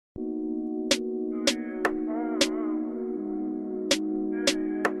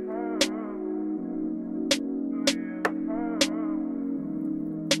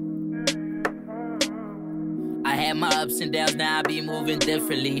had my ups and downs, now I be moving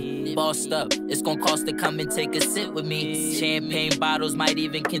differently. Bossed up, it's gon' cost to come and take a sip with me. Champagne bottles might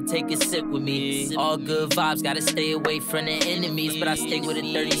even can take a sip with me. All good vibes, gotta stay away from the enemies, but I stay with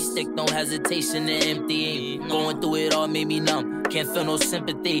a 30 stick, no hesitation to emptying. Going through it all made me numb, can't feel no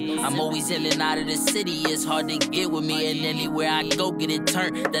sympathy. I'm always in and out of the city, it's hard to get with me. And anywhere I go, get it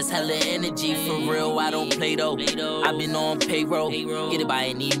turned, that's hella energy. For real, I don't play though, I've been on payroll, get it by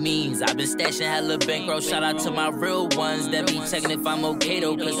any means. I've been stashing hella bankroll, shout out to my real ones that be checking if I'm okay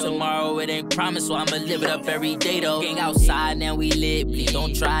though. Cause tomorrow it ain't promised, so I'ma live it up every day though. Gang outside, now we lit, please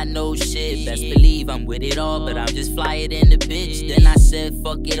don't try no shit. Best believe I'm with it all, but I'm just flyer than the bitch. Then I said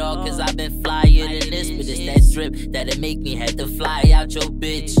fuck it all, cause I've been flyer than this. But it's that drip that'll make me have to fly out your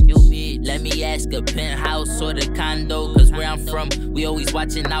bitch. Let me ask a penthouse or the condo, cause where I'm from, we always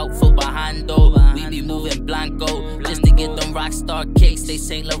watching out for behind though. We be moving blanco, just to get them rockstar kicks. They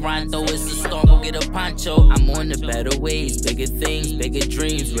Saint Laurent though, it's a storm, go get a poncho. I'm on the better ways, bigger things, bigger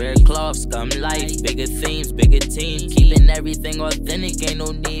dreams. Rare cloths, come life, bigger themes, bigger teams. Keeping everything authentic, ain't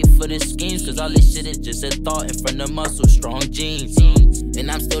no need for the schemes. Cause all this shit is just a thought in front of muscle, strong genes. And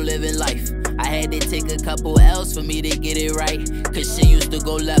I'm still living life, I had to take a couple L's for me to get it right. Cause shit used to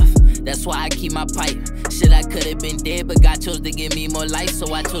go left, that's why I keep my pipe. Shit, I could've been dead, but God chose to give me more life,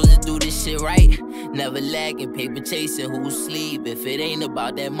 so I chose to do this shit right. Never lagging, paper chasing, who's sleep? If it ain't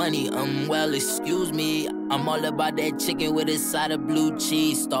about that money, well, excuse me. I'm all about that chicken with a side of blue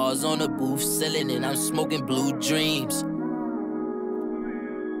cheese. Stars on the booth ceiling, and I'm smoking blue dreams.